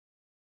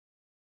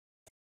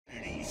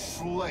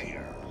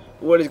Slayer.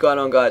 What is going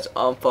on, guys?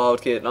 I'm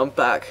Filed Kid and I'm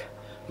back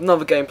with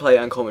another gameplay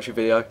and commentary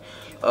video.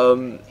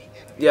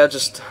 Yeah,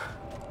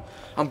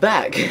 I'm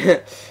back.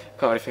 Can't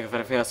really think of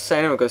anything else to say.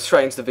 Anyway, we'll go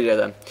straight into the video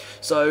then.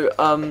 So today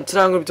I'm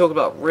going to be talking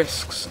about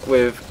risks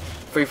with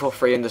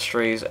 343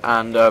 Industries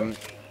and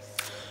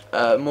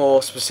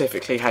more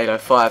specifically Halo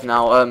 5.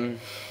 Now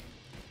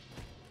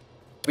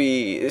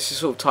this is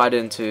sort of tied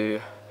into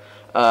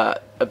a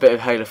bit of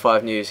Halo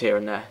 5 news here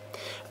and there.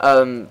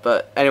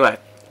 But anyway,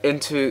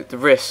 into the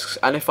risks,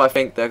 and if I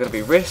think they're going to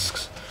be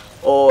risks,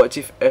 or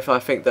if I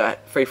think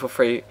that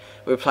 343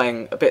 we're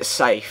playing a bit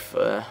safe,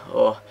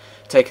 or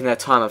taking their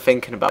time and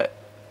thinking about it.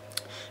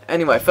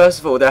 Anyway, first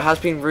of all, there has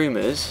been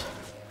rumours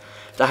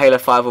that Halo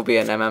 5 will be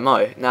an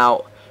MMO.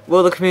 Now,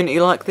 will the community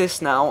like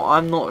this? Now,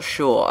 I'm not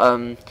sure.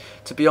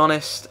 To be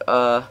honest,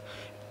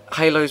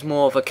 Halo's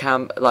more of a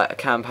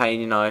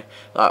campaign, you know,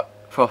 like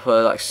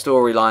proper like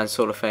storyline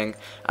sort of thing,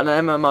 and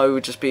an MMO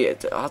would just be, I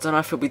don't know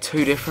if it'll be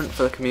too different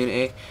for the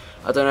community.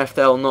 I don't know if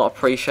they'll not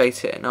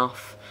appreciate it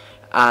enough,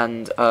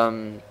 and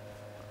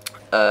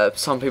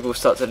some people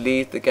start to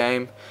leave the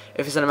game.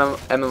 If it's an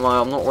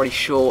MMO, I'm not really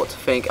sure what to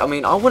think. I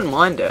mean, I wouldn't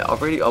mind it. I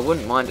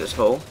wouldn't mind it at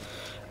all.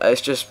 It's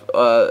just,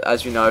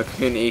 as you know,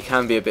 community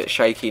can be a bit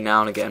shaky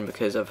now and again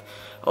because of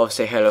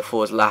obviously Halo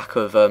 4's lack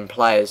of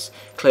players.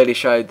 Clearly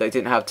showed they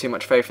didn't have too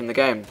much faith in the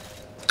game.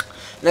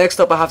 Next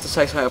up, I have to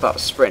say something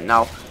about Sprint.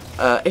 Now,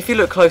 if you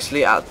look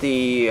closely at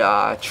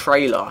the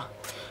trailer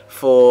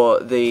for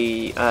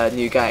the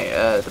new game,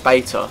 the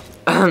beta,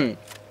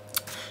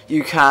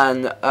 you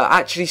can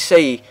actually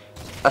see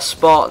a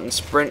Spartan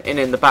sprinting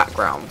in the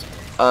background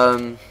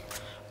of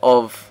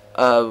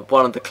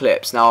one of the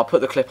clips. Now, I'll put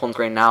the clip on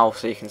screen now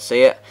so you can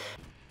see it.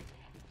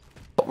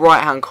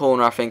 Right hand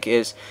corner, I think it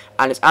is,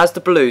 and it's as the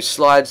blue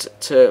slides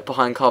to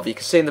behind cover, you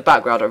can see in the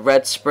background a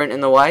red sprint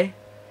in the way.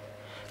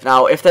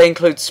 Now, if they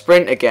include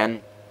sprint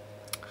again,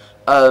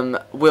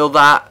 will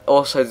that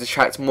also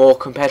detract more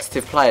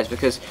competitive players?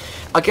 Because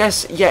I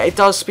guess, yeah, it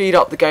does speed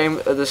up the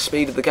game, the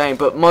speed of the game,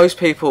 but most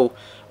people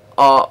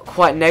are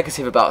quite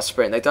negative about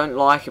sprint. They don't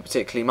like it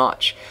particularly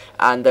much,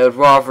 and they would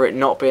rather it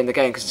not be in the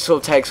game because it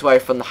sort of takes away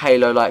from the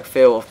Halo-like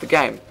feel of the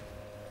game.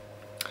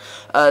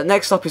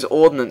 Next up is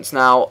Ordnance.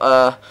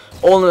 Now,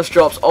 Ordnance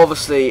drops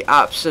obviously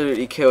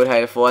absolutely killed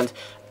Halo 4,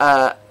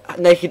 and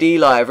Naked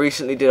Eli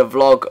recently did a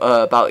vlog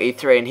about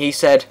E3, and he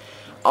said,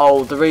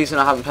 oh, the reason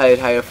I haven't played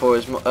Halo 4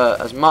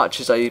 as much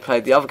as I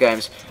played the other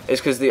games is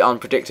because of the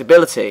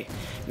unpredictability.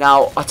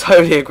 Now, I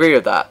totally agree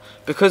with that.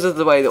 Because of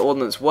the way the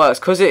Ordnance works,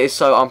 because it is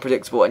so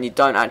unpredictable and you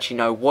don't actually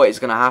know what is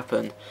going to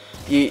happen,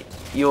 you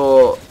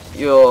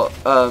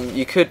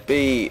could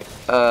be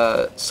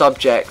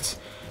subject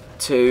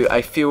to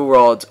a fuel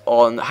rod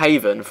on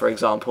Haven, for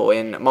example,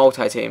 in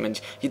multi-team, and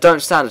you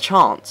don't stand a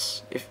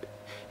chance.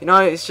 You know,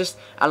 it's just,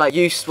 and like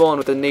you spawn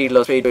with the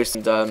needler speed boost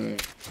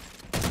and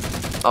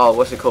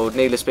what's it called?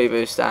 Needler speed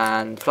boost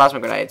and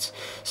plasma grenades.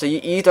 So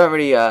you don't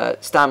really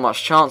stand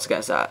much chance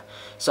against that.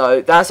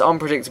 So that's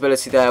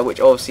unpredictability there, which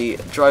obviously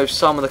drove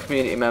some of the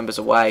community members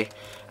away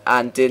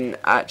and didn't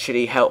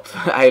actually help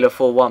Halo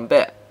 4 one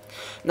bit.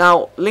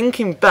 Now,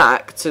 linking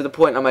back to the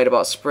point I made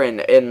about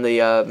sprint in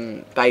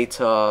the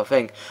beta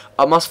thing,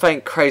 I must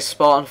thank Crazy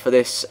Spartan for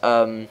this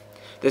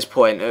this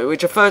point,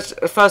 which at first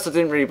I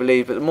didn't really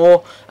believe, but the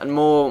more and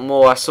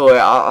more I saw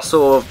it, I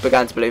sort of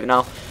began to believe it.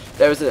 Now,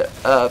 there is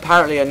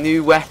apparently a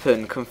new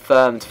weapon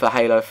confirmed for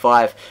Halo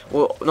 5.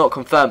 Well, not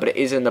confirmed, but it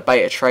is in the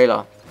beta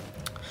trailer,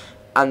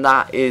 and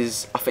that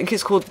is, I think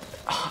it's called,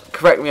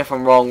 correct me if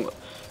I'm wrong,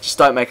 just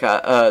don't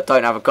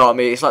have a go at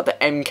me, it's like the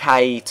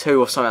MK2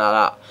 or something like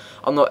that.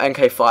 I'm not,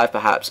 MK5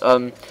 perhaps,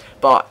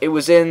 but it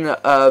was in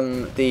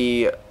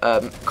the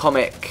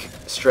comic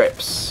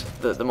strips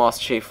that the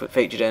Master Chief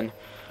featured in.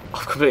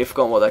 I've completely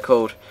forgotten what they're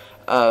called,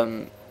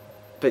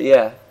 but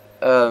yeah,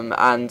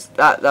 and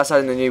that's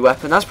adding the new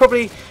weapon. That's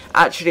probably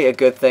actually a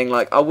good thing.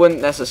 Like, I wouldn't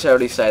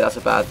necessarily say that's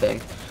a bad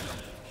thing,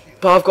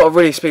 but I've got to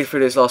really speed through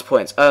these last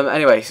points.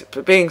 Anyways,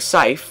 being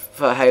safe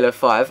for Halo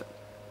 5,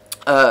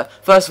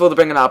 first of all, they're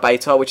bringing out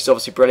beta, which is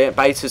obviously brilliant.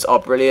 Betas are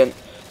brilliant.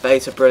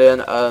 Beta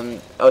brilliant.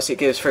 Obviously, it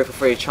gives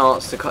 343 a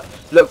chance to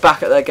look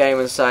back at their game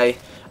and say,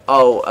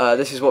 oh,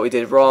 this is what we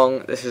did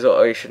wrong, this is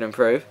what we should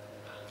improve.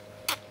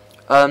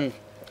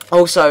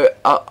 Also,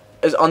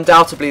 as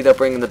undoubtedly they're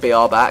bringing the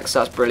BR back, so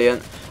that's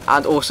brilliant.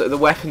 And also, the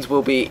weapons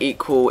will be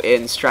equal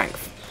in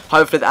strength.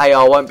 Hopefully the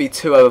AR won't be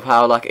too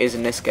overpowered like it is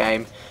in this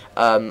game.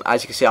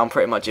 As you can see, I'm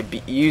pretty much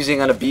using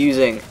and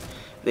abusing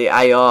the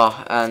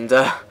AR, and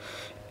it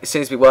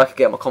seems to be working,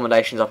 getting my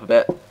accommodations up a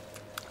bit.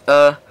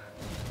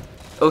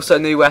 Also,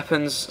 new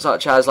weapons,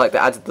 such as, like, they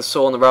added the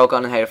saw and the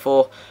railgun in Halo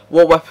 4.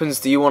 What weapons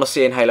do you want to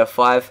see in Halo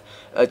 5?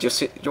 Do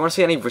you want to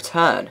see any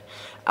return?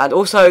 And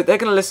also, they're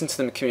going to listen to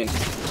the community.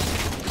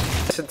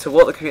 Listen to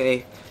what the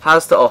community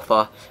has to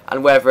offer,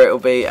 and whether it will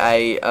be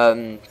a...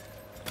 and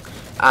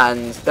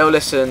they'll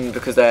listen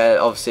because they're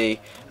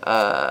obviously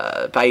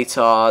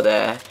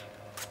beta,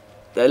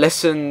 they're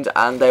listened,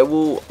 and they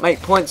will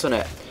make points on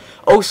it.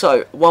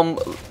 Also,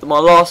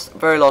 my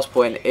very last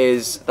point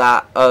is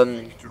that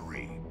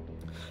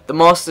the the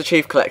Master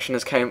Chief Collection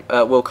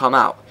will come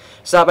out.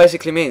 So that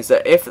basically means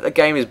that if the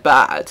game is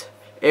bad,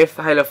 if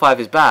Halo 5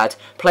 is bad,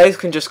 players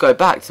can just go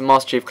back to the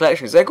Master Chief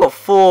Collection because they've got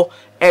 4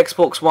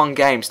 Xbox One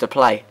games to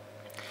play.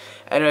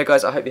 Anyway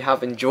guys, I hope you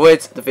have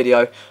enjoyed the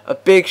video. A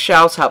big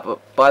shout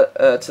out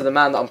to the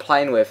man that I'm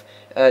playing with,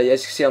 as you can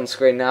see on the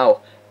screen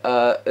now,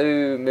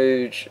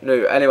 Umuj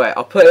Nu. Anyway,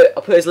 I'll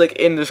put his link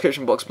in the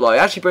description box below. He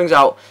actually brings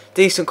out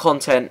decent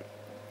content,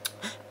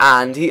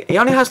 and he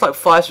only has like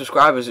 5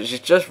 subscribers, which is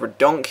just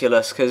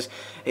redonkulous because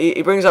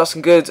he brings out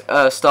some good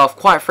stuff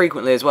quite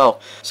frequently as well.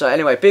 So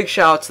anyway, big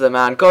shout out to the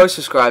man. Go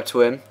subscribe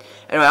to him.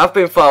 Anyway, I've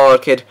been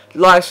FireWildKid.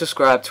 Like,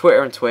 subscribe,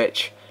 Twitter and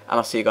Twitch, and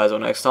I'll see you guys all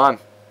next time.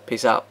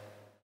 Peace out.